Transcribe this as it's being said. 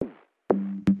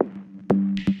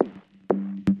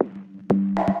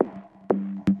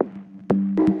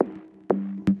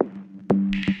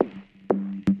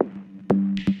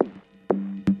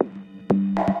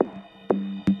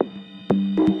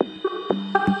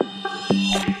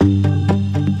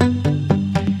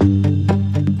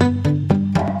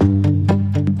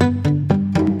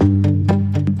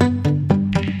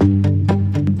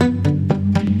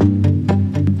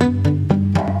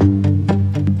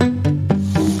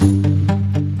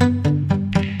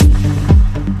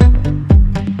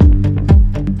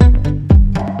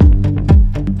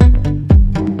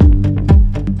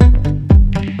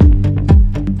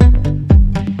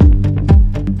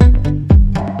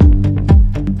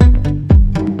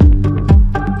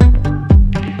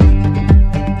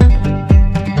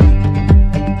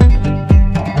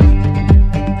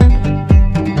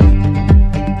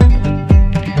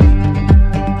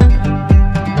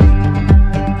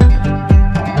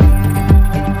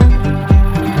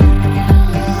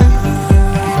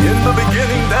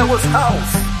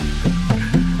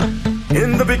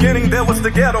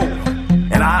was the ghetto,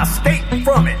 and I escaped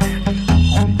from it.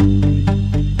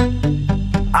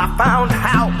 I found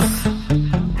house.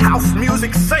 House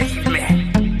music saved me.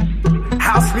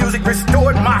 House music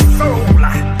restored my soul.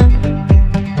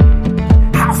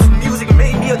 House music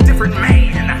made me a different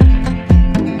man.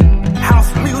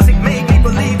 House music made me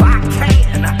believe I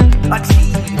can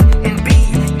achieve and be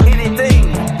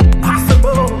anything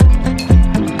possible.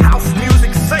 House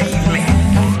music saved me.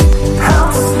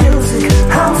 House music,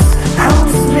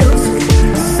 house music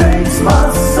saves my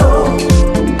soul.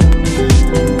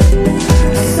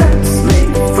 Sets me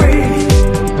free.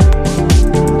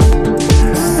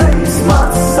 Saves my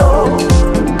soul.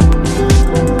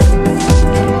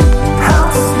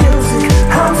 House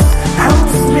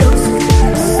music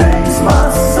saves my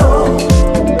soul.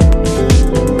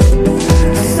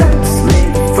 Sets me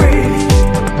free.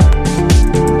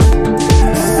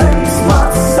 Saves my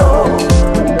soul.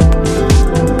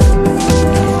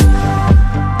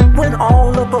 When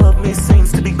all above me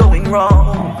seems to be going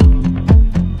wrong,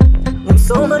 when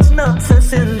so much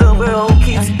nonsense in the world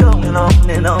keeps going on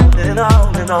and on and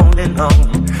on and on and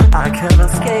on, I can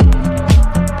escape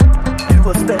to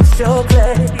a special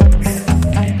place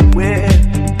where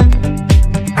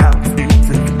house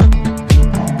music,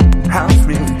 house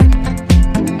music,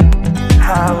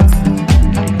 house,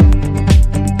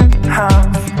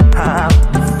 house, house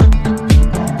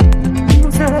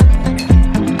music.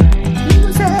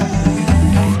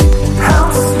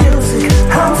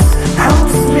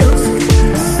 House music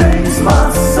saves my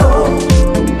soul.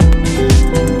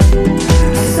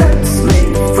 Sets me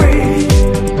free.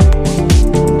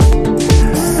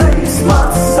 Saves my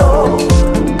soul.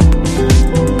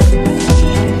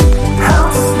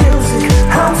 House music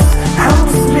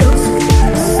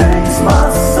saves my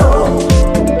soul.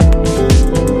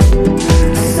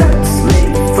 Sets me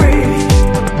free.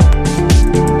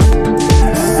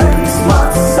 Saves my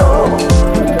soul.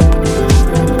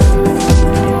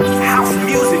 House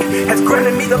music has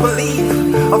granted me the belief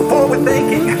of forward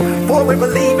thinking, forward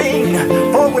believing,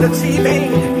 forward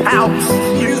achieving. House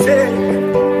music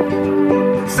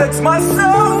sets my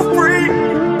soul free.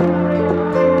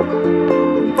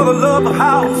 For the love of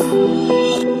house,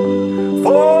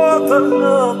 for the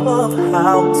love of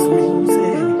house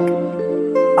music,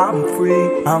 I'm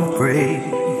free, I'm free.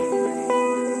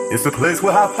 It's a place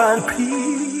where I find peace.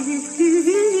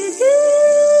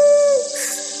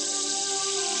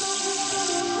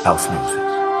 House music.